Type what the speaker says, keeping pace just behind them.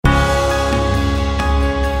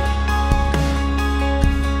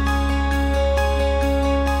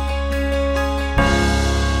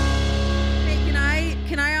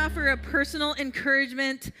personal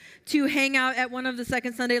encouragement to hang out at one of the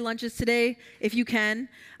second Sunday lunches today, if you can.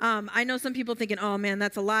 I know some people thinking, oh man,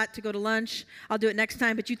 that's a lot to go to lunch. I'll do it next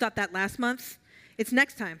time, but you thought that last month. It's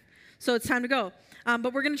next time, so it's time to go.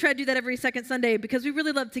 But we're going to try to do that every second Sunday because we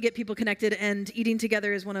really love to get people connected, and eating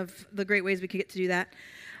together is one of the great ways we could get to do that.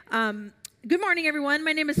 Good morning, everyone.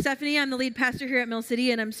 My name is Stephanie. I'm the lead pastor here at Mill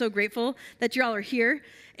City, and I'm so grateful that you all are here.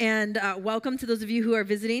 And welcome to those of you who are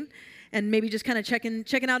visiting and maybe just kind of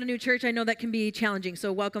checking out a new church. I know that can be challenging,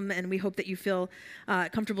 so welcome, and we hope that you feel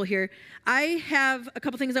comfortable here. I have a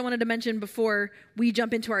couple things I wanted to mention before we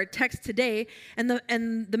jump into our text today, and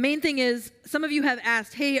the main thing is, some of you have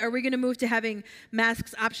asked, hey, are we going to move to having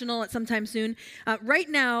masks optional at some time soon? Right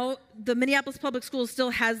now, the Minneapolis Public Schools still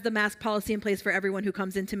has the mask policy in place for everyone who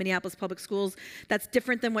comes into Minneapolis Public Schools. That's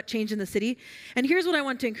different than what changed in the city. And here's what I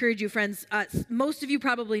want to encourage you, friends. Most of you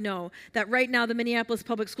probably know that right now the Minneapolis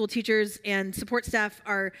Public School teachers and support staff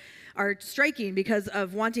are striking because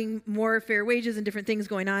of wanting more fair wages and different things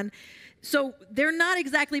going on. So they're not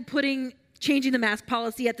exactly changing the mask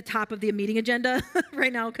policy at the top of the meeting agenda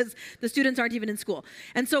right now because the students aren't even in school.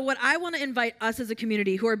 And so what I want to invite us as a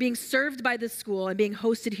community who are being served by this school and being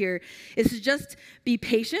hosted here is to just be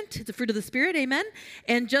patient. It's a fruit of the Spirit, amen?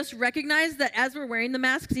 And just recognize that as we're wearing the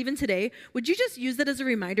masks even today, would you just use that as a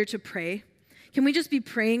reminder to pray? Can we just be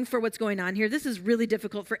praying for what's going on here? This is really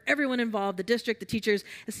difficult for everyone involved, the district, the teachers,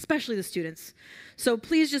 especially the students. So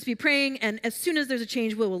please just be praying, and as soon as there's a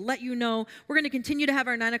change, we will let you know. We're going to continue to have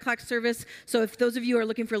our 9 o'clock service, so if those of you are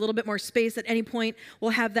looking for a little bit more space at any point,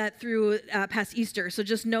 we'll have that through past Easter. So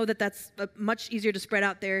just know that that's much easier to spread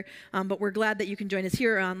out there, but we're glad that you can join us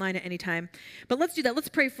here or online at any time. But let's do that. Let's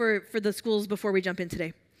pray for the schools before we jump in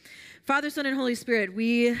today. Father, Son, and Holy Spirit,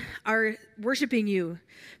 we are worshiping you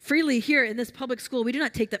freely here in this public school. We do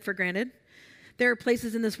not take that for granted. There are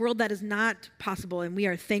places in this world that is not possible, and we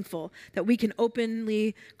are thankful that we can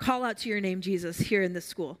openly call out to your name, Jesus, here in this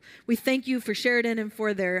school. We thank you for Sheridan and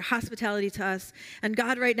for their hospitality to us. And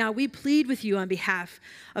God, right now, we plead with you on behalf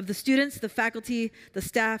of the students, the faculty, the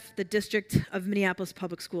staff, the district of Minneapolis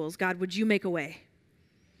Public Schools. God, would you make a way?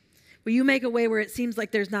 Will you make a way where it seems like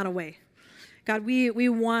there's not a way? God, we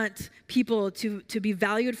want people to be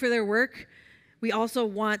valued for their work. We also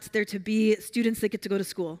want there to be students that get to go to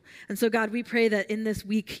school. And so, God, we pray that in this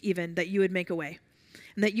week even, that you would make a way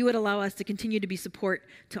and that you would allow us to continue to be support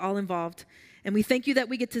to all involved. And we thank you that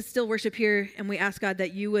we get to still worship here, and we ask, God,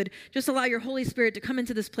 that you would just allow your Holy Spirit to come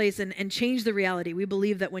into this place and change the reality. We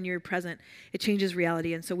believe that when you're present, it changes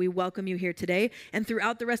reality. And so we welcome you here today and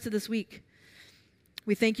throughout the rest of this week.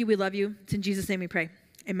 We thank you. We love you. It's in Jesus' name we pray.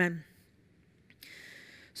 Amen.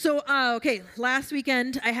 So, okay, last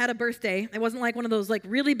weekend I had a birthday. It wasn't like one of those like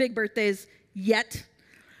really big birthdays yet,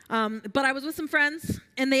 but I was with some friends,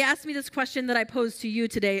 and they asked me this question that I posed to you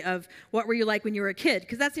today of what were you like when you were a kid?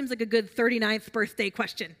 Because that seems like a good 39th birthday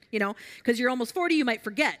question, you know, because you're almost 40, you might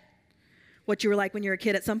forget what you were like when you were a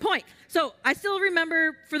kid at some point. So I still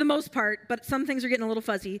remember for the most part, but some things are getting a little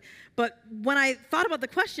fuzzy. But when I thought about the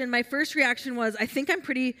question, my first reaction was, I think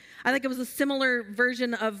it was a similar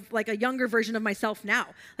version of, like a younger version of myself now.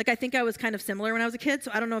 Like I think I was kind of similar when I was a kid, so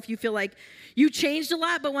I don't know if you feel like you changed a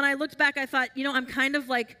lot, but when I looked back, I thought, I'm kind of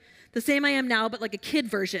like the same I am now, but like a kid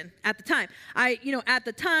version at the time. At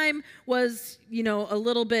the time was, a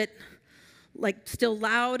little bit like still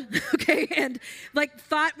loud, okay, and like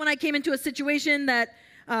thought when I came into a situation that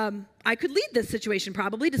I could lead this situation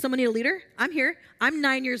probably. Does someone need a leader? I'm here. I'm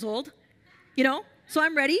 9 years old, so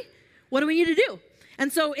I'm ready. What do we need to do?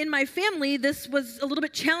 And so in my family, this was a little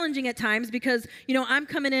bit challenging at times because, I'm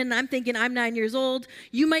coming in and I'm thinking I'm 9 years old.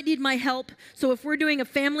 You might need my help. So if we're doing a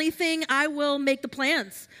family thing, I will make the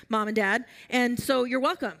plans, Mom and Dad. And so you're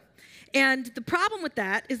welcome. And the problem with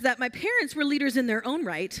that is that my parents were leaders in their own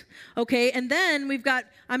right, okay? And then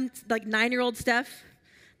I'm like 9-year-old Steph,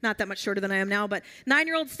 not that much shorter than I am now, but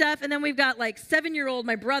 9-year-old Steph, and then we've got like 7-year-old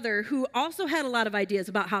my brother, who also had a lot of ideas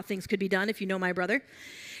about how things could be done, if you know my brother.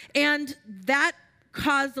 And that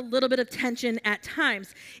caused a little bit of tension at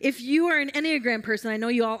times. If you are an Enneagram person, I know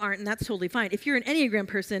you all aren't, and that's totally fine. If you're an Enneagram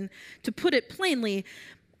person, to put it plainly,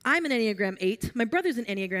 I'm an Enneagram 8. My brother's an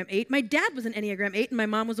Enneagram 8. My dad was an Enneagram 8, and my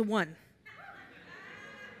mom was a 1.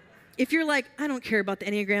 If you're like, I don't care about the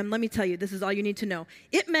Enneagram, let me tell you, this is all you need to know.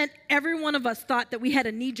 It meant every one of us thought that we had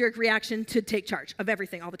a knee-jerk reaction to take charge of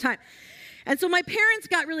everything all the time. And so my parents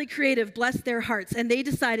got really creative, bless their hearts, and they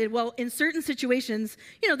decided, well, in certain situations,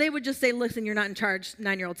 they would just say, listen, you're not in charge,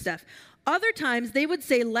 9-year-old Steph. Other times, they would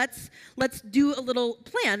say, let's do a little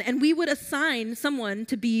plan, and we would assign someone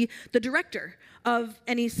to be the director of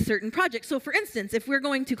any certain project. So for instance, if we're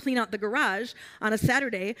going to clean out the garage on a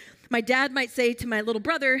Saturday, my dad might say to my little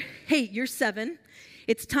brother, hey, you're 7.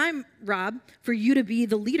 It's time, Rob, for you to be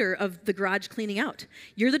the leader of the garage cleaning out.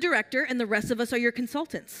 You're the director, and the rest of us are your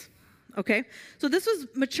consultants. Okay? So this was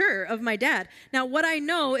mature of my dad. Now, what I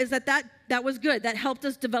know is that was good. That helped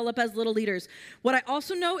us develop as little leaders. What I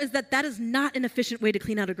also know is that is not an efficient way to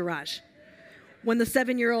clean out a garage when the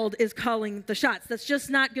 7-year-old is calling the shots. That's just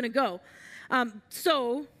not going to go.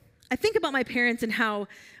 So I think about my parents and how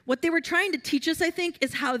what they were trying to teach us, I think,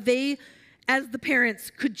 is how they, as the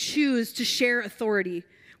parents, could choose to share authority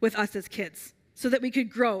with us as kids, so that we could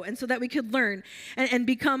grow and so that we could learn and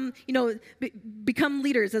become, become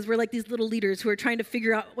leaders, as we're like these little leaders who are trying to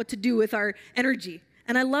figure out what to do with our energy.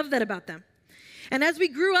 And I love that about them. And as we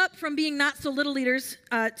grew up from being not so little leaders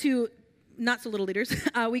to not so little leaders,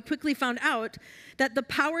 we quickly found out that the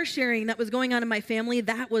power sharing that was going on in my family,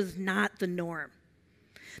 that was not the norm.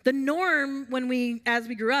 The norm as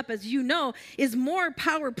we grew up, as you know, is more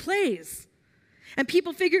power plays. And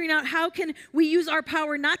people figuring out how can we use our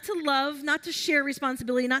power not to love, not to share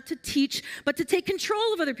responsibility, not to teach, but to take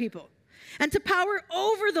control of other people and to power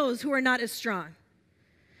over those who are not as strong.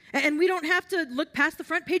 And we don't have to look past the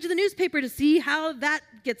front page of the newspaper to see how that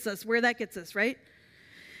gets us, where that gets us, right?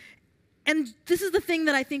 And this is the thing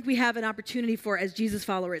that I think we have an opportunity for as Jesus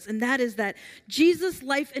followers, and that is that Jesus'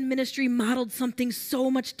 life and ministry modeled something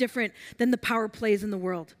so much different than the power plays in the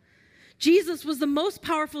world. Jesus was the most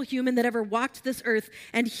powerful human that ever walked this earth,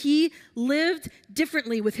 and he lived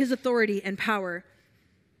differently with his authority and power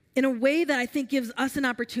in a way that I think gives us an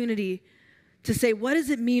opportunity to say, what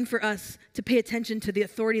does it mean for us to pay attention to the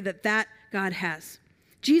authority that God has?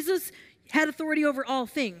 Jesus had authority over all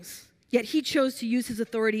things, yet he chose to use his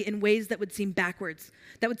authority in ways that would seem backwards,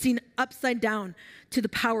 that would seem upside down to the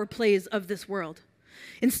power plays of this world.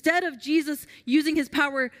 Instead of Jesus using his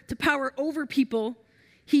power to power over people,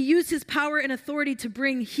 he used his power and authority to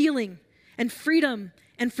bring healing and freedom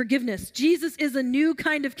and forgiveness. Jesus is a new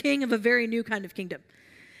kind of king of a very new kind of kingdom.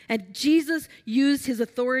 And Jesus used his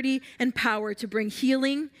authority and power to bring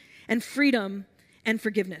healing and freedom and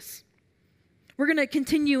forgiveness. We're going to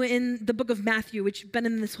continue in the book of Matthew, which has been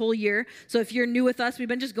in this whole year. So if you're new with us, we've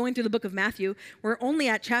been just going through the book of Matthew. We're only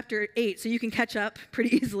at chapter 8, so you can catch up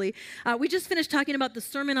pretty easily. We just finished talking about the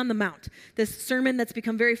Sermon on the Mount, this sermon that's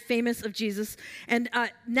become very famous of Jesus. And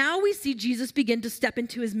now we see Jesus begin to step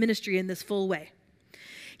into his ministry in this full way.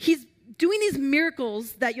 He's doing these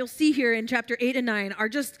miracles that you'll see here in chapter 8 and 9 are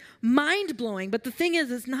just mind-blowing. But the thing is,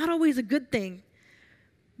 it's not always a good thing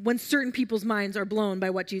when certain people's minds are blown by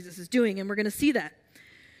what Jesus is doing, and we're going to see that.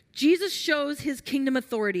 Jesus shows his kingdom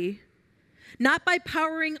authority not by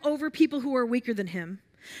powering over people who are weaker than him,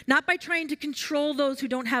 not by trying to control those who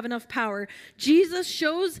don't have enough power. Jesus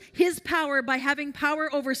shows his power by having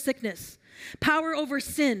power over sickness, power over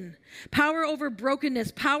sin, power over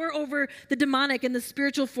brokenness, power over the demonic and the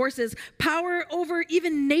spiritual forces, power over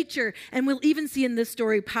even nature, and we'll even see in this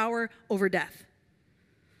story, power over death.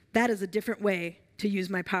 That is a different way to use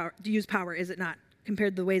power, is it not,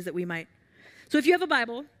 compared to the ways that we might. So if you have a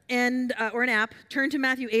Bible and or an app, turn to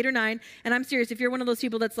Matthew 8 or 9, and I'm serious, if you're one of those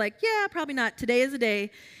people that's like, yeah, probably not, today is the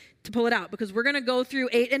day to pull it out, because we're going to go through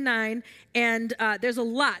 8 and 9, and there's a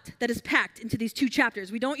lot that is packed into these 2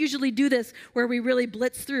 chapters. We don't usually do this where we really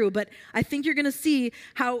blitz through, but I think you're going to see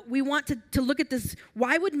how we want to look at this.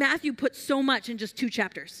 Why would Matthew put so much in just 2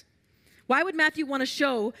 chapters? Why would Matthew want to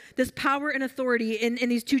show this power and authority in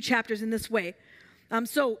these 2 chapters in this way?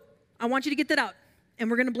 So I want you to get that out, and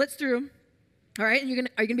we're going to blitz through. All right, and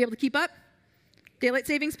are you going to be able to keep up? Daylight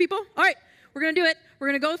savings, people? All right, we're going to do it. We're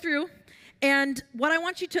going to go through, and what I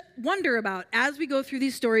want you to wonder about as we go through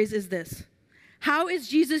these stories is this. How is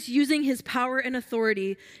Jesus using his power and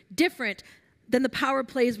authority different than the power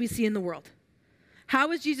plays we see in the world?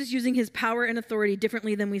 How is Jesus using his power and authority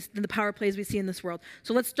differently than the power plays we see in this world?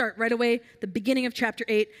 So let's start right away, the beginning of chapter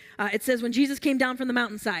 8. It says, when Jesus came down from the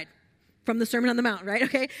mountainside, from the Sermon on the Mount, right?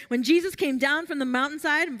 Okay. When Jesus came down from the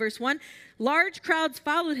mountainside, in verse 1, large crowds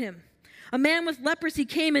followed him. A man with leprosy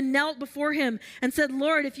came and knelt before him and said,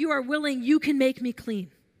 Lord, if you are willing, you can make me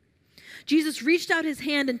clean. Jesus reached out his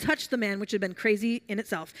hand and touched the man, which had been crazy in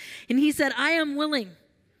itself. And he said, I am willing.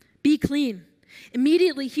 Be clean.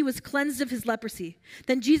 Immediately he was cleansed of his leprosy.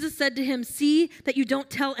 Then Jesus said to him, see that you don't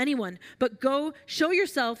tell anyone, but go show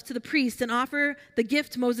yourself to the priest and offer the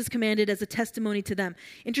gift Moses commanded as a testimony to them.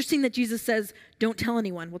 Interesting that Jesus says, don't tell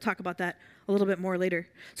anyone. We'll talk about that a little bit more later.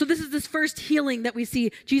 So this is this first healing that we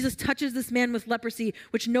see. Jesus touches this man with leprosy,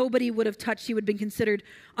 which nobody would have touched. He would have been considered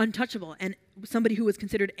untouchable, and somebody who was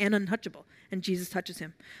considered an untouchable. And Jesus touches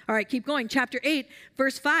him. All right, keep going. Chapter 8,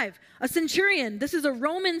 verse 5. A centurion. This is a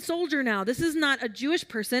Roman soldier now. This is not a Jewish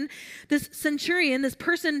person. This centurion, this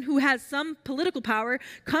person who has some political power,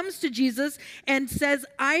 comes to Jesus and says,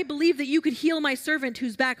 I believe that you could heal my servant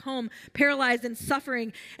who's back home, paralyzed and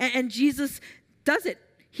suffering. And Jesus does it.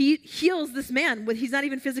 He heals this man. He's not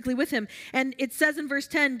even physically with him. And it says in verse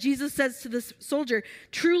 10, Jesus says to this soldier,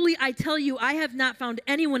 truly I tell you, I have not found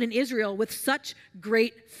anyone in Israel with such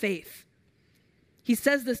great faith. He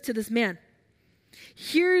says this to this man.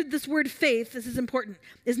 Here, this word faith, this is important,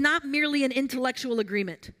 is not merely an intellectual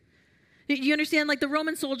agreement. You understand? Like the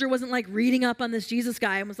Roman soldier wasn't like reading up on this Jesus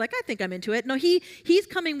guy and was like, I think I'm into it. No, he's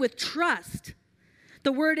coming with trust.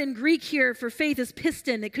 The word in Greek here for faith is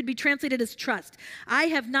piston. It could be translated as trust. I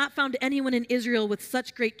have not found anyone in Israel with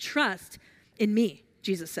such great trust in me,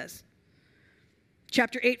 Jesus says.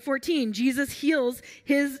 Chapter 8:14, Jesus heals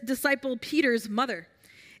his disciple Peter's mother.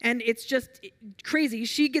 And it's just crazy.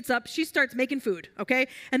 She gets up, she starts making food, okay?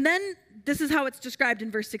 And then this is how it's described in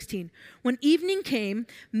verse 16. When evening came,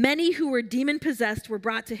 many who were demon-possessed were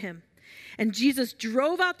brought to him. And Jesus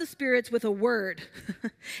drove out the spirits with a word,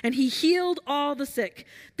 and he healed all the sick.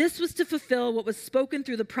 This was to fulfill what was spoken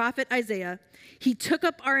through the prophet Isaiah. He took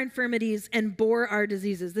up our infirmities and bore our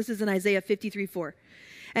diseases. This is in Isaiah 53:4.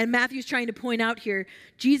 And Matthew's trying to point out here,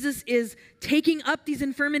 Jesus is taking up these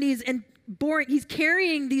infirmities and he's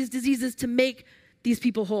carrying these diseases to make these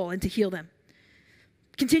people whole and to heal them.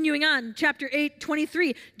 Continuing on, chapter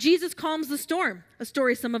 8:23, Jesus calms the storm, a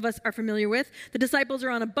story some of us are familiar with. The disciples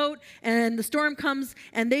are on a boat, and the storm comes,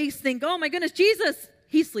 and they think, oh my goodness, Jesus,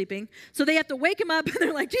 he's sleeping. So they have to wake him up, and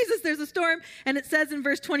they're like, Jesus, there's a storm. And it says in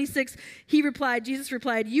verse 26, Jesus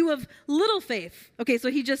replied, you of little faith. Okay,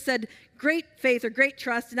 so he just said great faith or great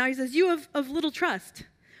trust, and now he says, you of little trust.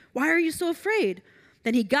 Why are you so afraid?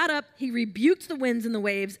 Then he got up, he rebuked the winds and the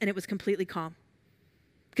waves, and it was completely calm.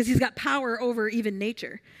 Because he's got power over even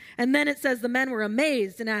nature. And then it says the men were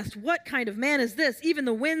amazed and asked, what kind of man is this? Even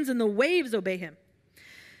the winds and the waves obey him.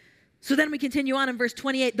 So then we continue on in verse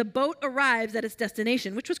 28. The boat arrives at its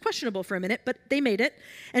destination, which was questionable for a minute, but they made it.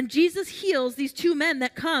 And Jesus heals these two men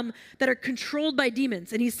that come that are controlled by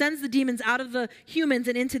demons. And he sends the demons out of the humans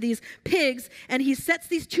and into these pigs, and he sets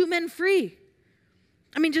these two men free.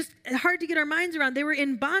 I mean, just hard to get our minds around. They were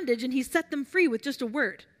in bondage, and he set them free with just a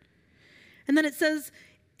word. And then it says,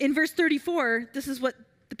 in verse 34, this is what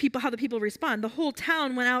how the people respond. The whole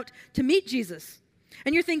town went out to meet Jesus.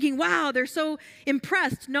 And you're thinking, wow, they're so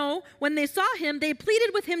impressed. No, when they saw him, they pleaded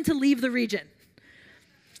with him to leave the region.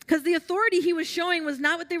 Because the authority he was showing was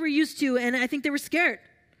not what they were used to, and I think they were scared.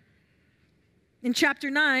 In chapter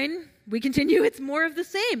 9, we continue, it's more of the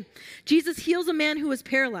same. Jesus heals a man who was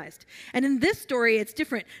paralyzed. And in this story, it's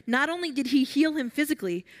different. Not only did he heal him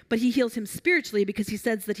physically, but he heals him spiritually because he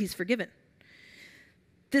says that he's forgiven.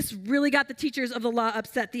 This really got the teachers of the law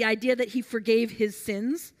upset, the idea that he forgave his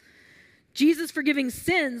sins. Jesus forgiving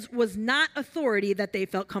sins was not authority that they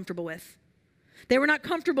felt comfortable with. They were not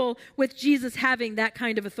comfortable with Jesus having that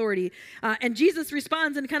kind of authority. And Jesus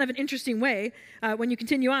responds in kind of an interesting way when you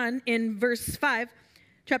continue on in verse 5,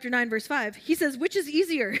 chapter 9, verse 5. He says, which is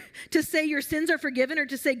easier, to say your sins are forgiven or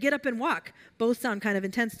to say get up and walk? Both sound kind of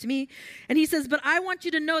intense to me. And he says, but I want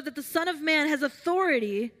you to know that the Son of Man has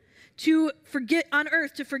authority to forget on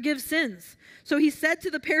earth to forgive sins. So he said to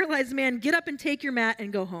the paralyzed man, get up and take your mat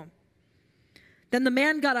and go home. Then the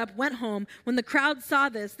man got up, went home. When the crowd saw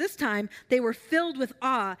this time they were filled with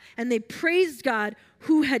awe, and they praised God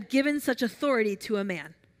who had given such authority to a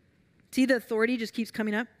man. See, the authority just keeps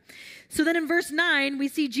coming up. So then in verse 9, we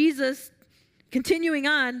see Jesus continuing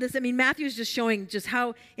on. Matthew is just showing just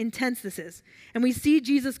how intense this is. And we see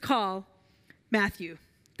Jesus call Matthew,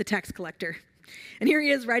 the tax collector. And here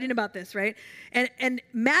he is writing about this, right? And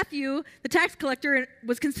Matthew, the tax collector,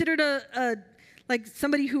 was considered like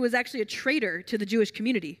somebody who was actually a traitor to the Jewish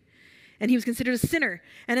community. And he was considered a sinner.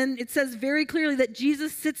 And then it says very clearly that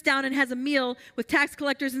Jesus sits down and has a meal with tax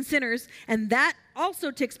collectors and sinners, and that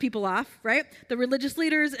also ticks people off, right? The religious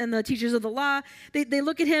leaders and the teachers of the law, they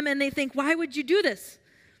look at him and they think, why would you do this?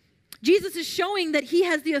 Jesus is showing that he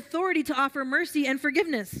has the authority to offer mercy and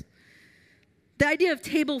forgiveness. The idea of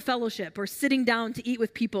table fellowship or sitting down to eat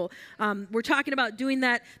with people, we're talking about doing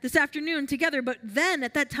that this afternoon together, but then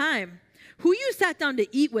at that time, who you sat down to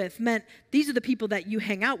eat with meant these are the people that you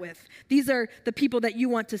hang out with. These are the people that you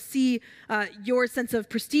want to see your sense of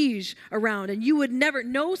prestige around, and you would never,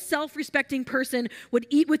 no self-respecting person would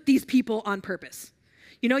eat with these people on purpose.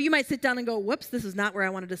 You know, you might sit down and go, whoops, this is not where I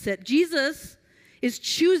wanted to sit. Jesus is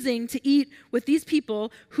choosing to eat with these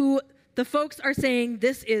people who the folks are saying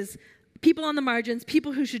this is people on the margins,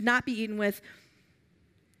 people who should not be eaten with.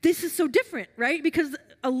 This is so different, right? Because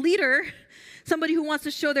a leader, somebody who wants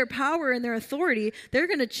to show their power and their authority, they're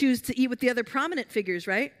going to choose to eat with the other prominent figures,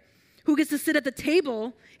 right? Who gets to sit at the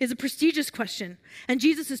table is a prestigious question. And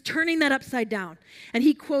Jesus is turning that upside down. And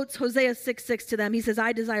he quotes Hosea 6:6 to them. He says,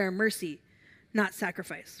 I desire mercy, not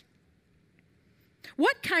sacrifice.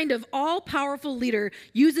 What kind of all-powerful leader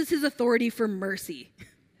uses his authority for mercy?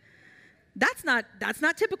 That's not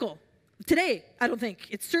typical. Today, I don't think.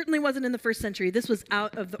 It certainly wasn't in the first century. This was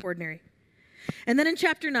out of the ordinary. And then in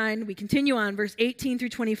chapter 9, we continue on, verse 18 through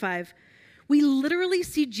 25. We literally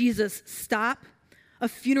see Jesus stop a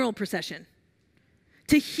funeral procession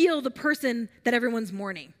to heal the person that everyone's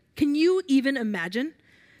mourning. Can you even imagine?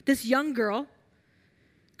 This young girl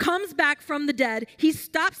comes back from the dead. He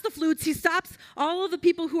stops the flutes. He stops all of the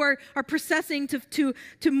people who are processing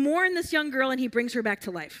to mourn this young girl, and he brings her back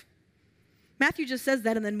to life. Matthew just says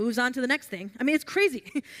that and then moves on to the next thing. I mean, it's crazy.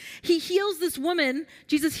 He heals this woman.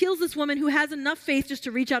 Jesus heals this woman who has enough faith just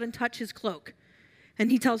to reach out and touch his cloak.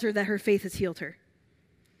 And he tells her that her faith has healed her.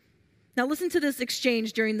 Now listen to this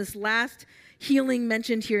exchange during this last healing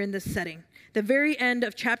mentioned here in this setting. The very end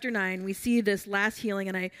of chapter 9, we see this last healing,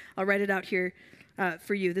 and I'll write it out here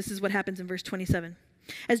for you. This is what happens in verse 27.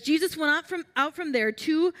 As Jesus went out from there,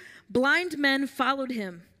 2 blind men followed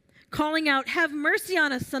him, calling out, have mercy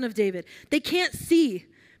on us, Son of David. They can't see,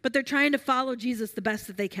 but they're trying to follow Jesus the best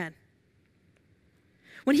that they can.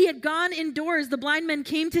 When he had gone indoors, the blind men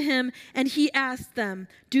came to him, and he asked them,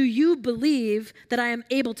 do you believe that I am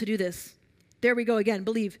able to do this? There we go again,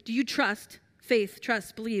 believe. Do you trust? Faith,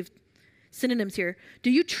 trust, believe. Synonyms here.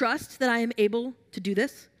 Do you trust that I am able to do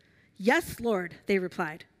this? Yes, Lord, they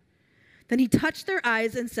replied. Then he touched their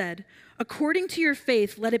eyes and said, according to your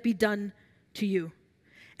faith, let it be done to you.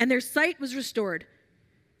 And their sight was restored.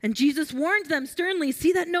 And Jesus warned them sternly,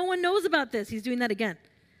 see that no one knows about this. He's doing that again.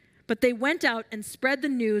 But they went out and spread the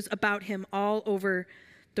news about him all over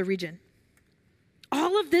the region.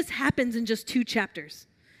 All of this happens in just 2 chapters.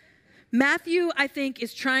 Matthew, I think,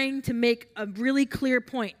 is trying to make a really clear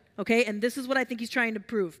point, okay? And this is what I think he's trying to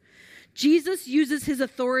prove. Jesus uses his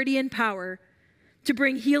authority and power to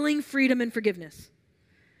bring healing, freedom, and forgiveness.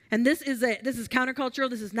 And this is countercultural.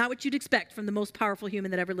 This is not what you'd expect from the most powerful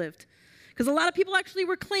human that ever lived. Because a lot of people actually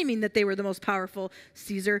were claiming that they were the most powerful,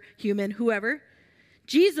 Caesar, human, whoever.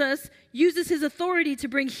 Jesus uses his authority to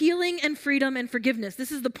bring healing and freedom and forgiveness.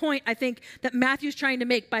 This is the point, I think, that Matthew's trying to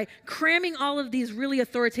make by cramming all of these really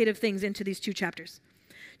authoritative things into these 2 chapters.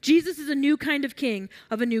 Jesus is a new kind of king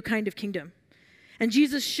of a new kind of kingdom. And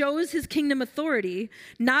Jesus shows his kingdom authority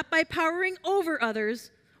not by powering over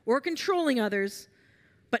others or controlling others,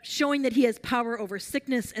 but showing that he has power over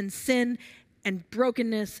sickness and sin and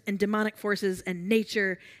brokenness and demonic forces and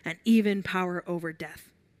nature and even power over death.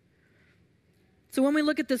 So when we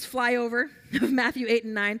look at this flyover of Matthew 8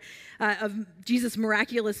 and 9 of Jesus'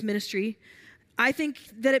 miraculous ministry, I think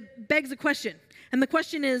that it begs a question. And the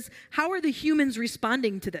question is, how are the humans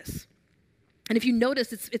responding to this? And if you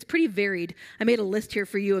notice, it's pretty varied. I made a list here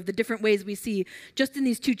for you of the different ways we see, just in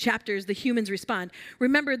these 2 chapters, the humans respond.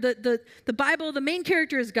 Remember, the Bible, the main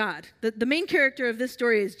character is God. The main character of this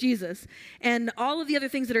story is Jesus. And all of the other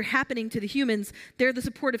things that are happening to the humans, they're the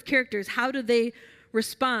supportive characters. How do they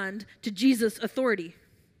respond to Jesus' authority?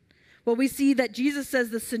 Well, we see that Jesus says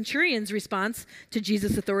the centurion's response to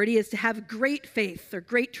Jesus' authority is to have great faith or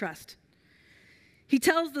great trust. He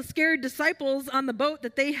tells the scared disciples on the boat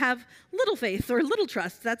that they have little faith or little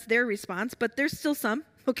trust. That's their response, but there's still some,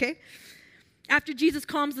 okay? After Jesus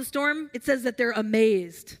calms the storm, it says that they're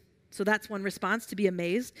amazed. So that's one response, to be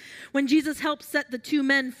amazed. When Jesus helps set the 2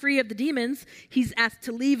 men free of the demons, he's asked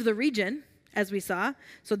to leave the region, as we saw.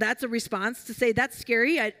 So that's a response to say, that's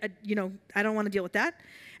scary. I don't want to deal with that.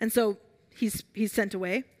 And so he's sent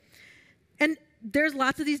away. And there's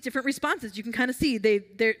lots of these different responses. You can kind of see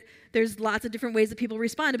there's lots of different ways that people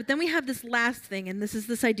respond. But then we have this last thing, and this is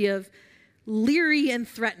this idea of leery and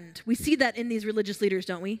threatened. We see that in these religious leaders,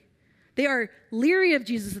 don't we? They are leery of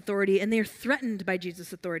Jesus' authority, and they are threatened by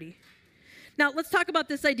Jesus' authority. Now, let's talk about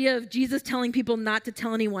this idea of Jesus telling people not to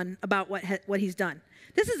tell anyone about what he's done.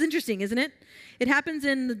 This is interesting, isn't it? It happens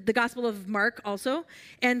in the Gospel of Mark also,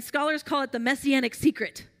 and scholars call it the Messianic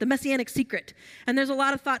secret, And there's a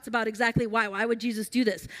lot of thoughts about exactly why. Why would Jesus do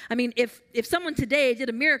this? I mean, if someone today did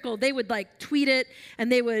a miracle, they would tweet it,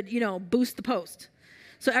 and they would, boost the post.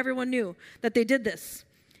 So everyone knew that they did this.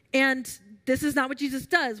 And this is not what Jesus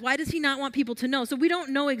does. Why does he not want people to know? So we don't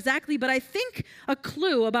know exactly, but I think a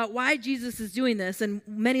clue about why Jesus is doing this, and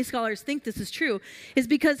many scholars think this is true, is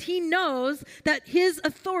because he knows that his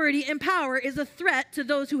authority and power is a threat to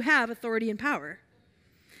those who have authority and power.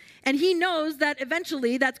 And he knows that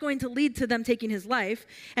eventually that's going to lead to them taking his life,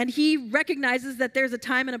 and he recognizes that there's a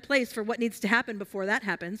time and a place for what needs to happen before that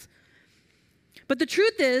happens. But the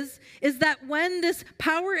truth is that when this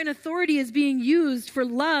power and authority is being used for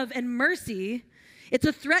love and mercy, it's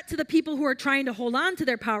a threat to the people who are trying to hold on to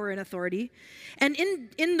their power and authority. And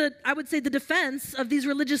in the, I would say, the defense of these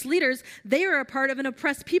religious leaders, they are a part of an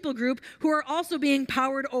oppressed people group who are also being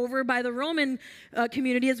powered over by the Roman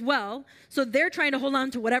community as well. So they're trying to hold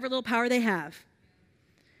on to whatever little power they have.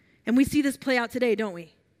 And we see this play out today, don't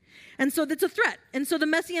we? And so that's a threat. And so the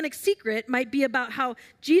messianic secret might be about how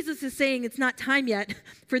Jesus is saying it's not time yet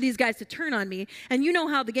for these guys to turn on me. And you know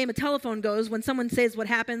how the game of telephone goes when someone says what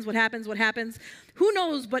happens. Who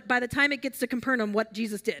knows, but by the time it gets to Capernaum, what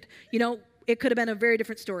Jesus did. You know, it could have been a very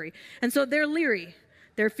different story. And so they're leery.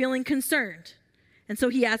 They're feeling concerned. And so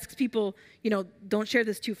he asks people, you know, don't share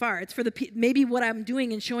this too far. It's for maybe what I'm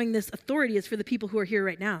doing and showing this authority is for the people who are here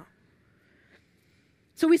right now.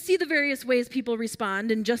 So we see the various ways people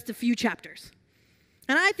respond in just a few chapters.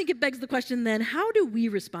 And I think it begs the question then, how do we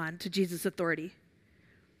respond to Jesus' authority?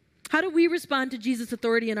 How do we respond to Jesus'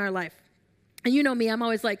 authority in our life? And you know me, I'm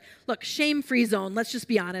always like, look, shame-free zone, let's just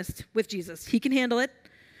be honest with Jesus. He can handle it.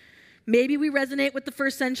 Maybe we resonate with the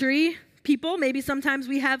first century people. Maybe sometimes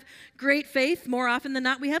we have great faith. More often than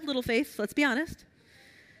not, we have little faith, let's be honest.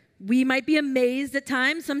 We might be amazed at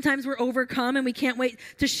times. Sometimes we're overcome and we can't wait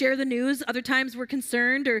to share the news. Other times we're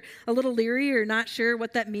concerned or a little leery or not sure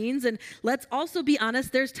what that means. And let's also be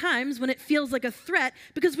honest, there's times when it feels like a threat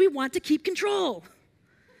because we want to keep control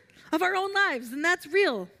of our own lives, and that's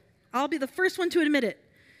real. I'll be the first one to admit it.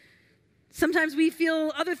 Sometimes we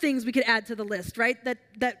feel other things we could add to the list, right?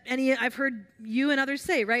 I've heard you and others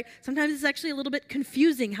say, right? Sometimes it's actually a little bit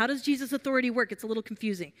confusing. How does Jesus' authority work? It's a little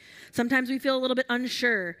confusing. Sometimes we feel a little bit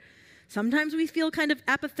unsure. Sometimes we feel kind of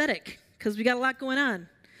apathetic because we got a lot going on.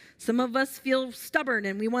 Some of us feel stubborn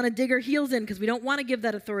and we want to dig our heels in because we don't want to give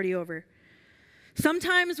that authority over.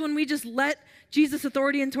 Sometimes when we just let Jesus'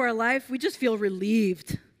 authority into our life, we just feel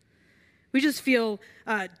relieved. We just feel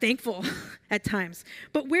thankful at times.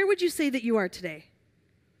 But where would you say that you are today?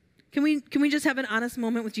 Can we just have an honest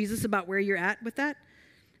moment with Jesus about where you're at with that?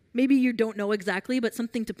 Maybe you don't know exactly, but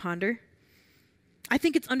something to ponder. I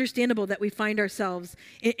think it's understandable that we find ourselves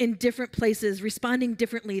in different places, responding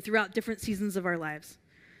differently throughout different seasons of our lives.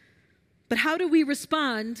 But how do we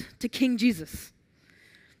respond to King Jesus?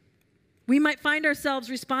 We might find ourselves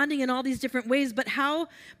responding in all these different ways, but how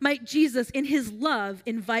might Jesus, in his love,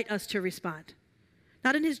 invite us to respond?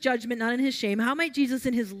 Not in his judgment, not in his shame. How might Jesus,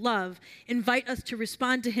 in his love, invite us to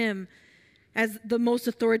respond to him as the most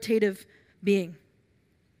authoritative being?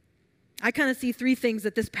 I kind of see three things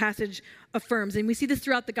that this passage affirms, and we see this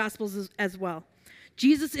throughout the Gospels as well.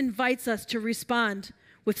 Jesus invites us to respond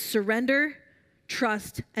with surrender,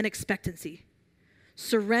 trust, and expectancy.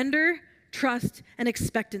 Surrender, trust, and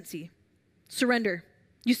expectancy. Surrender.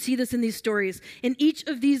 You see this in these stories. In each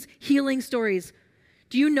of these healing stories,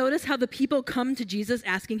 do you notice how the people come to Jesus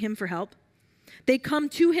asking him for help? They come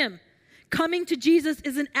to him. Coming to Jesus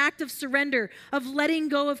is an act of surrender, of letting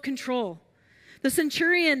go of control. The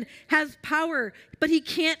centurion has power, but he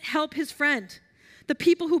can't help his friend. The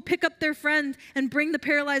people who pick up their friend and bring the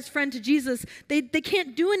paralyzed friend to Jesus, they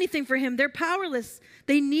can't do anything for him. They're powerless.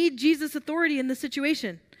 They need Jesus' authority in this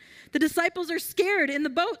situation. The disciples are scared in the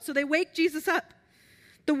boat, so they wake Jesus up.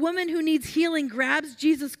 The woman who needs healing grabs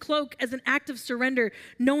Jesus' cloak as an act of surrender,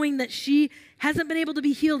 knowing that she hasn't been able to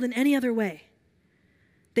be healed in any other way.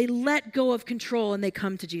 They let go of control and they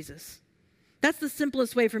come to Jesus. That's the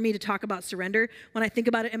simplest way for me to talk about surrender when I think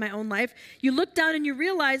about it in my own life. You look down and you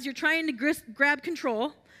realize you're trying to grab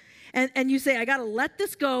control, and you say, I got to let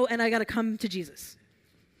this go and I got to come to Jesus.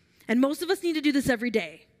 And most of us need to do this every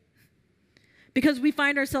day, because we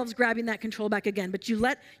find ourselves grabbing that control back again. But you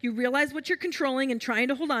realize what you're controlling and trying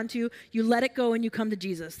to hold on to, you let it go and you come to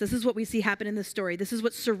Jesus. This is what we see happen in this story. This is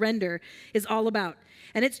what surrender is all about.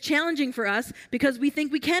 And it's challenging for us because we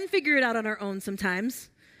think we can figure it out on our own sometimes.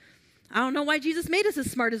 I don't know why Jesus made us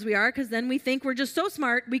as smart as we are, because then we think we're just so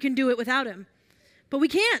smart we can do it without him. But we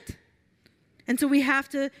can't. And so we have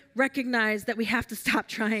to recognize that we have to stop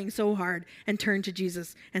trying so hard and turn to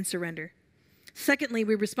Jesus and surrender. Secondly,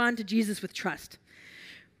 we respond to Jesus with trust.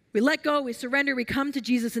 We let go, we surrender, we come to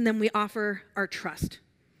Jesus, and then we offer our trust.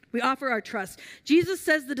 We offer our trust. Jesus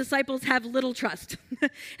says the disciples have little trust.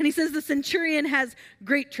 And he says the centurion has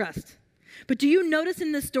great trust. But do you notice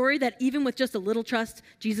in this story that even with just a little trust,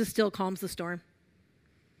 Jesus still calms the storm?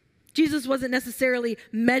 Jesus wasn't necessarily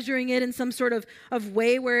measuring it in some sort of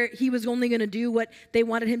way where he was only going to do what they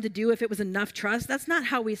wanted him to do if it was enough trust. That's not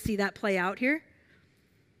how we see that play out here.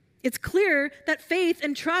 It's clear that faith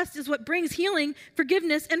and trust is what brings healing,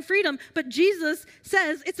 forgiveness, and freedom. But Jesus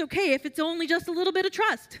says it's okay if it's only just a little bit of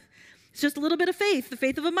trust. It's just a little bit of faith, the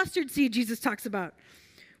faith of a mustard seed Jesus talks about.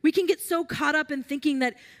 We can get so caught up in thinking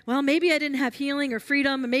that, well, maybe I didn't have healing or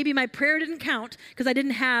freedom, and maybe my prayer didn't count because I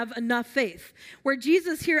didn't have enough faith. Where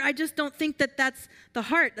Jesus here, I just don't think that that's the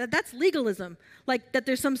heart. That's legalism, like that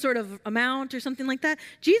there's some sort of amount or something like that.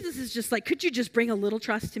 Jesus is just like, could you just bring a little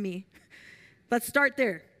trust to me? Let's start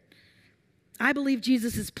there. I believe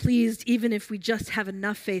Jesus is pleased even if we just have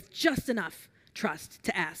enough faith, just enough trust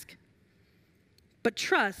to ask. But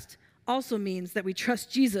trust also means that we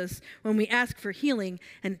trust Jesus when we ask for healing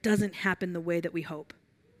and it doesn't happen the way that we hope.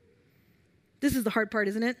 This is the hard part,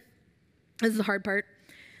 isn't it? This is the hard part.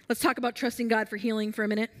 Let's talk about trusting God for healing for a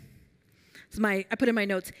minute. I put in my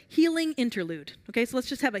notes, healing interlude. Okay, so let's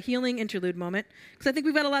just have a healing interlude moment because I think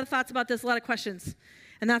we've got a lot of thoughts about this, a lot of questions,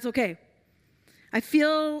 and that's okay. I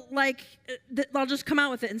feel like I'll just come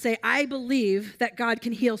out with it and say, I believe that God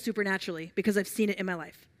can heal supernaturally because I've seen it in my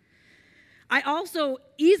life. I also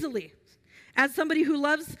easily, as somebody who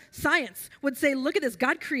loves science, would say, look at this.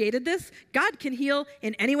 God created this. God can heal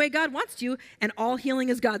in any way God wants to, and all healing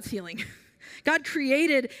is God's healing. God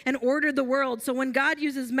created and ordered the world. So when God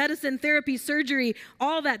uses medicine, therapy, surgery,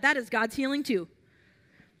 all that is God's healing too.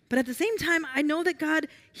 But at the same time, I know that God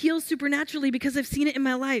heals supernaturally because I've seen it in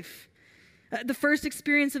my life. The first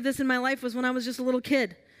experience of this in my life was when I was just a little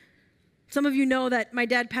kid. Some of you know that my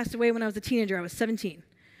dad passed away when I was a teenager. I was 17.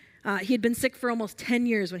 He had been sick for almost 10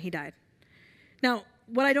 years when he died. Now,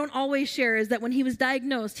 what I don't always share is that when he was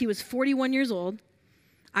diagnosed, he was 41 years old,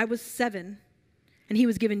 I was 7, and he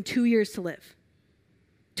was given 2 years to live.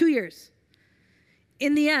 2 years.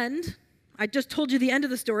 In the end, I just told you the end of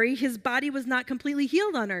the story, his body was not completely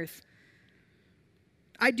healed on earth.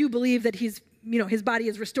 I do believe that his body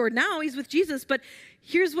is restored now, he's with Jesus, but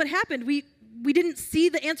here's what happened. We didn't see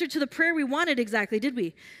the answer to the prayer we wanted exactly, did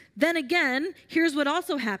we? Then again, here's what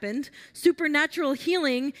also happened. Supernatural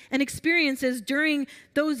healing and experiences during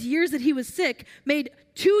those years that he was sick made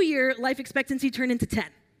 2-year life expectancy turn into 10.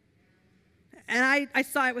 And I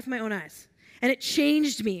saw it with my own eyes. And it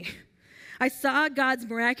changed me. I saw God's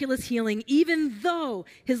miraculous healing even though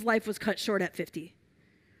his life was cut short at 50.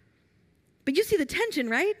 But you see the tension,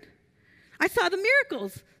 right? I saw the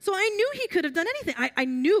miracles. So I knew he could have done anything. I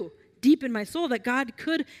knew deep in my soul that God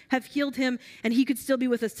could have healed him and he could still be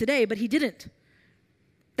with us today, but he didn't.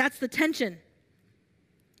 That's the tension.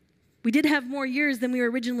 We did have more years than we were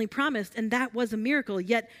originally promised, and that was a miracle,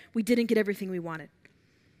 yet we didn't get everything we wanted.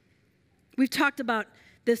 We've talked about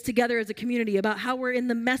this together as a community, about how we're in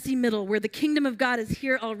the messy middle where the kingdom of God is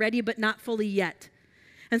here already, but not fully yet.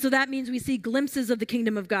 And so that means we see glimpses of the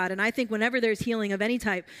kingdom of God. And I think whenever there's healing of any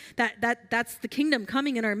type, that's the kingdom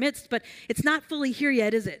coming in our midst, but it's not fully here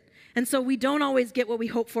yet, is it? And so we don't always get what we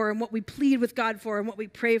hope for and what we plead with God for and what we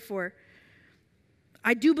pray for.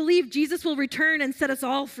 I do believe Jesus will return and set us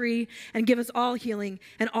all free and give us all healing,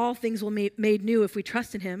 and all things will be made new if we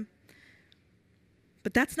trust in him.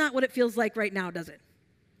 But that's not what it feels like right now, does it?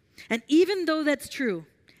 And even though that's true,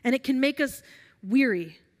 and it can make us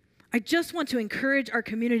weary, I just want to encourage our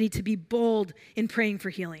community to be bold in praying for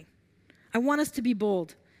healing. I want us to be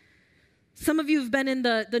bold. Some of you have been in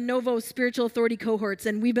the Novo Spiritual Authority cohorts,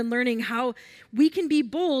 and we've been learning how we can be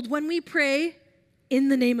bold when we pray in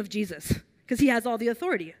the name of Jesus, because he has all the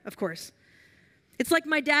authority, of course. It's like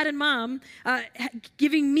my dad and mom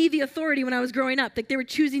giving me the authority when I was growing up. Like they were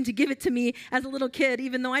choosing to give it to me as a little kid,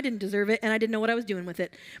 even though I didn't deserve it and I didn't know what I was doing with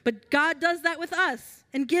it. But God does that with us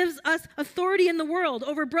and gives us authority in the world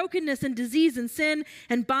over brokenness and disease and sin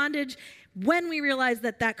and bondage when we realize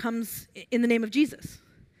that that comes in the name of Jesus.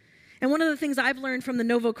 And one of the things I've learned from the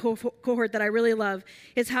Novo cohort that I really love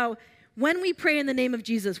is how when we pray in the name of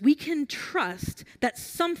Jesus, we can trust that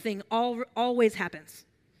something always happens,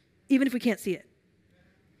 even if we can't see it.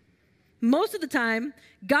 Most of the time,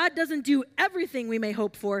 God doesn't do everything we may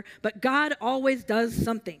hope for, but God always does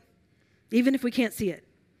something, even if we can't see it.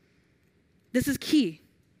 This is key.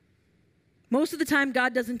 Most of the time,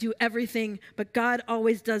 God doesn't do everything, but God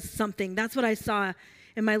always does something. That's what I saw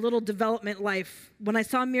in my little development life when I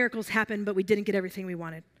saw miracles happen, but we didn't get everything we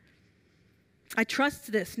wanted. I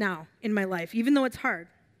trust this now in my life, even though it's hard.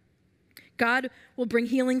 God will bring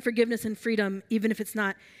healing, forgiveness, and freedom, even if it's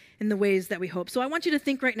not in the ways that we hope. So I want you to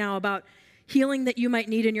think right now about healing that you might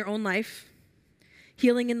need in your own life,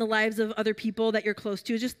 healing in the lives of other people that you're close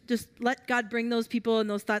to. Just let God bring those people and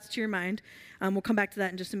those thoughts to your mind. We'll come back to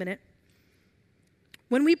that in just a minute.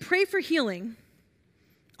 When we pray for healing,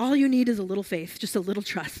 all you need is a little faith, just a little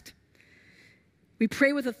trust. We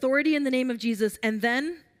pray with authority in the name of Jesus, and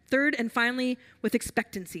then, third and finally, with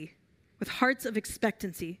expectancy, with hearts of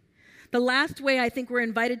expectancy. The last way I think we're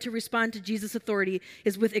invited to respond to Jesus' authority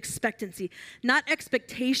is with expectancy. Not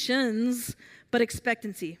expectations, but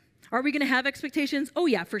expectancy. Are we going to have expectations? Oh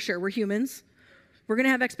yeah, for sure. We're humans. We're going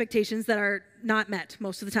to have expectations that are not met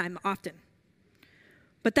most of the time, often.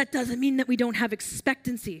 But that doesn't mean that we don't have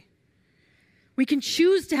expectancy. We can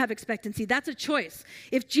choose to have expectancy. That's a choice.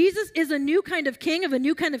 If Jesus is a new kind of king of a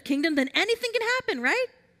new kind of kingdom, then anything can happen, right?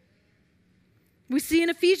 We see in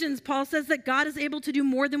Ephesians, Paul says that God is able to do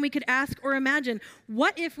more than we could ask or imagine.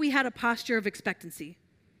 What if we had a posture of expectancy?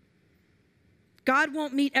 God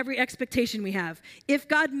won't meet every expectation we have. If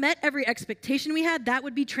God met every expectation we had, that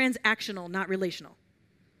would be transactional, not relational.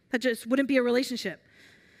 That just wouldn't be a relationship.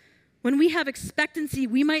 When we have expectancy,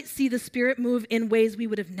 we might see the Spirit move in ways we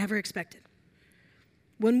would have never expected.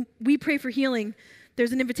 When we pray for healing,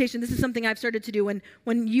 there's an invitation. This is something I've started to do.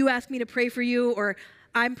 When you ask me to pray for you, or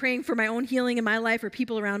I'm praying for my own healing in my life or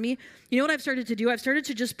people around me, you know what I've started to do? I've started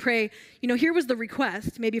to just pray, here was the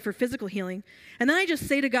request, maybe for physical healing. And then I just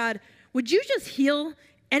say to God, would you just heal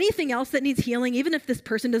anything else that needs healing, even if this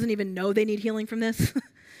person doesn't even know they need healing from this?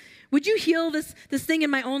 Would you heal this thing in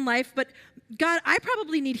my own life? But God, I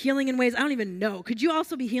probably need healing in ways I don't even know. Could you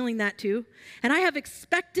also be healing that too? And I have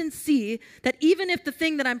expectancy that even if the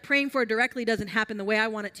thing that I'm praying for directly doesn't happen the way I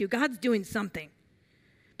want it to, God's doing something.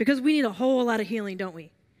 Because we need a whole lot of healing, don't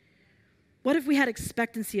we? What if we had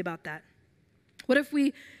expectancy about that? What if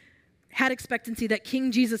we had expectancy that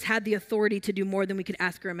King Jesus had the authority to do more than we could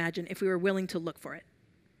ask or imagine if we were willing to look for it?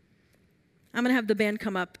 I'm going to have the band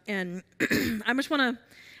come up, and I just want to,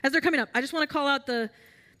 as they're coming up, I just want to call out the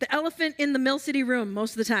elephant in the Mill City room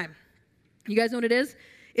most of the time. You guys know what it is?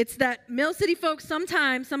 It's that Mill City folks,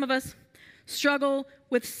 sometimes, some of us, struggle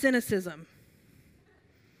with cynicism.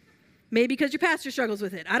 Maybe because your pastor struggles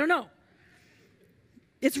with it. I don't know.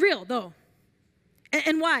 It's real, though.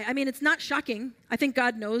 And why? I mean, it's not shocking. I think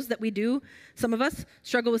God knows that we do, some of us,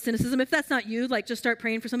 struggle with cynicism. If that's not you, just start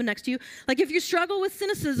praying for someone next to you. If you struggle with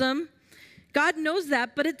cynicism, God knows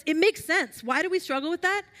that, but it makes sense. Why do we struggle with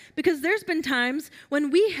that? Because there's been times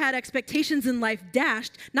when we had expectations in life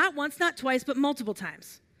dashed, not once, not twice, but multiple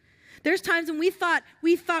times. There's times when we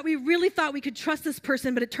really thought we could trust this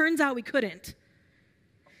person, but it turns out we couldn't.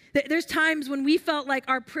 There's times when we felt like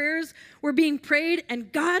our prayers were being prayed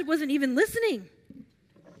and God wasn't even listening.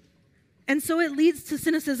 And so it leads to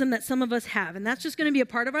cynicism that some of us have, and that's just going to be a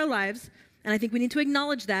part of our lives, and I think we need to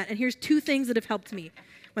acknowledge that. And here's two things that have helped me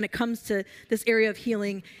when it comes to this area of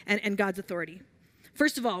healing and God's authority.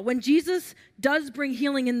 First of all, when Jesus does bring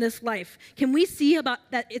healing in this life, can we see about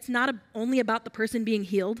that it's not only about the person being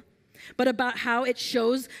healed, but about how it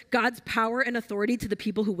shows God's power and authority to the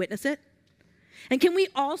people who witness it? And can we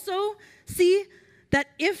also see that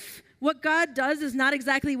if what God does is not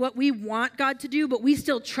exactly what we want God to do, but we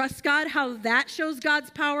still trust God, how that shows God's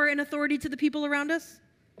power and authority to the people around us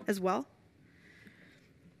as well?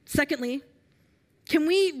 Secondly, can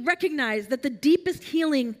we recognize that the deepest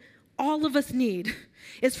healing all of us need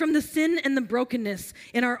is from the sin and the brokenness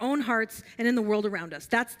in our own hearts and in the world around us?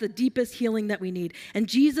 That's the deepest healing that we need. And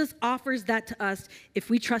Jesus offers that to us if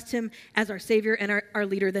we trust him as our Savior and our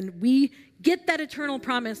leader. Then we get that eternal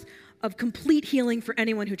promise of complete healing for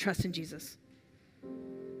anyone who trusts in Jesus.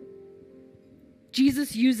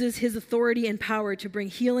 Jesus uses his authority and power to bring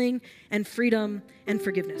healing and freedom and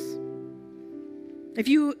forgiveness. If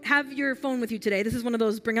you have your phone with you today, this is one of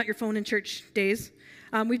those bring out your phone in church days.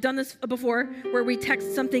 We've done this before where we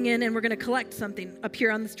text something in and we're going to collect something up here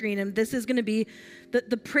on the screen. And this is going to be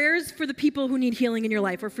the prayers for the people who need healing in your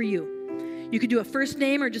life or for you. You could do a first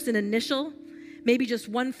name or just an initial, maybe just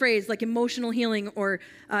one phrase like emotional healing or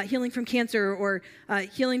healing from cancer or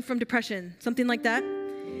healing from depression, something like that.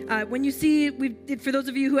 When you see, for those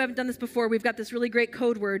of you who haven't done this before, we've got this really great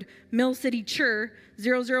code word, Mill City CHUR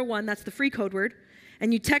 001. That's the free code word.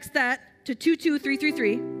 And you text that to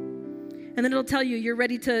 22333, and then it'll tell you you're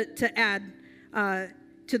ready to add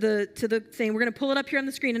to the thing. We're going to pull it up here on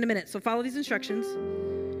the screen in a minute, so follow these instructions.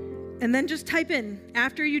 And then just type in,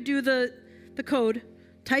 after you do the code,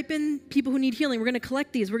 type in people who need healing. We're going to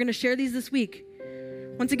collect these. We're going to share these this week.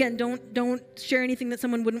 Once again, don't share anything that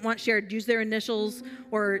someone wouldn't want shared. Use their initials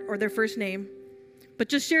or their first name. But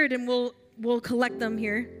just share it, and we'll collect them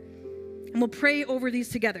here. And we'll pray over these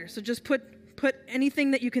together. So just put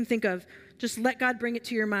anything that you can think of. Just let God bring it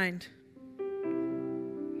to your mind.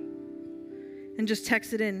 and just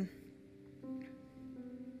text it in.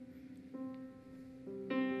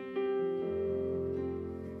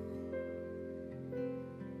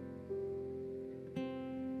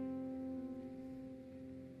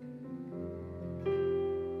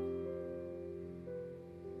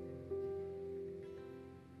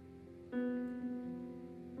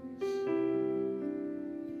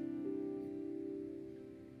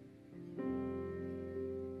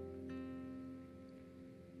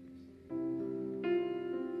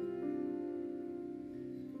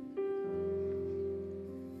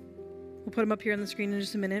 We'll put them up here on the screen in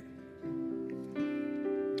just a minute.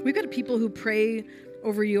 We've got people who pray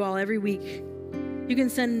over you all every week. You can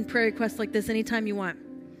send prayer requests like this anytime you want.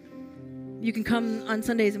 You can come on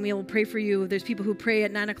Sundays and we will pray for you. There's people who pray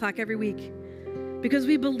at 9 o'clock every week. Because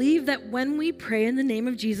we believe that when we pray in the name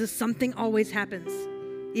of Jesus, something always happens,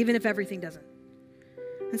 even if everything doesn't.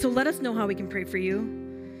 And so let us know how we can pray for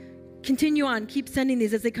you. Continue on. Keep sending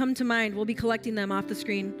these as they come to mind. We'll be collecting them off the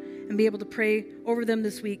screen and be able to pray over them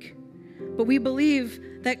this week. But we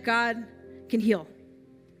believe that God can heal.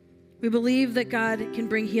 We believe that God can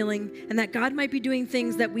bring healing and that God might be doing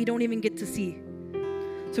things that we don't even get to see.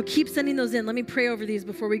 So keep sending those in. Let me pray over these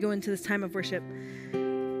before we go into this time of worship.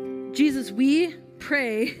 Jesus, we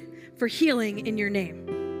pray for healing in your name.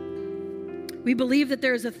 We believe that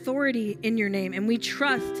there is authority in your name, and we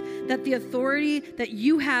trust that the authority that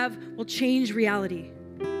you have will change reality.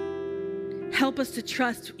 Help us to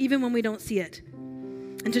trust even when we don't see it,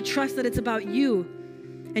 and to trust that it's about you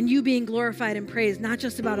and you being glorified and praised, not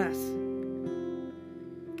just about us.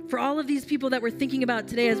 For all of these people that we're thinking about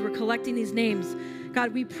today as we're collecting these names,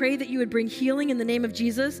 God, we pray that you would bring healing in the name of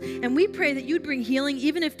Jesus, and we pray that you'd bring healing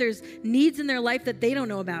even if there's needs in their life that they don't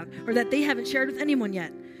know about or that they haven't shared with anyone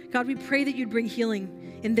yet. God, we pray that you'd bring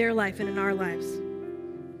healing in their life and in our lives.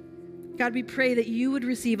 God, we pray that you would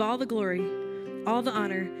receive all the glory, all the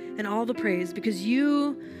honor, and all the praise, because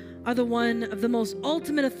you are the one of the most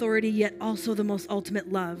ultimate authority, yet also the most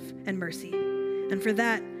ultimate love and mercy. And for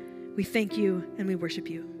that, we thank you and we worship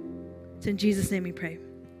you. It's in Jesus' name we pray.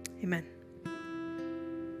 Amen.